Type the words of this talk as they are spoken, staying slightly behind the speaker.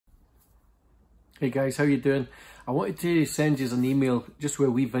Hey guys, how you doing? I wanted to send you an email just with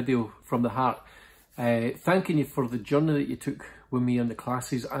a wee video from the heart, thanking you for the journey that you took with me on the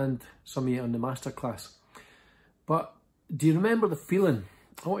classes and some of you on the masterclass. But do you remember the feeling?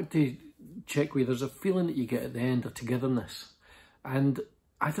 I wanted to check with you. There's a feeling that you get at the end of togetherness, and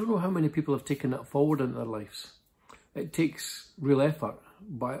I don't know how many people have taken that forward into their lives. It takes real effort,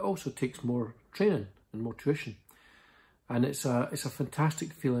 but it also takes more training and more tuition. And it's a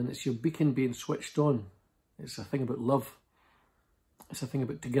fantastic feeling. It's your beacon being switched on. It's a thing about love. It's a thing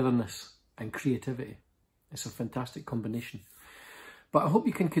about togetherness and creativity. It's a fantastic combination. But I hope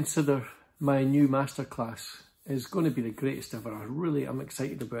you can consider my new masterclass. It's going to be the greatest ever. I'm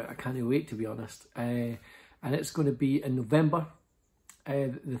excited about it. I can't wait, to be honest. And it's going to be in November,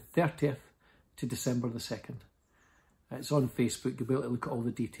 the 30th to December the 2nd. It's on Facebook. You'll be able to look at all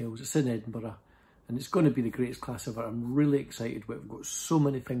the details. It's in Edinburgh. And it's going to be the greatest class ever. I'm really excited about it. We've got so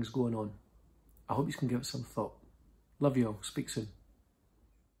many things going on. I hope you can give it some thought. Love you all. Speak soon.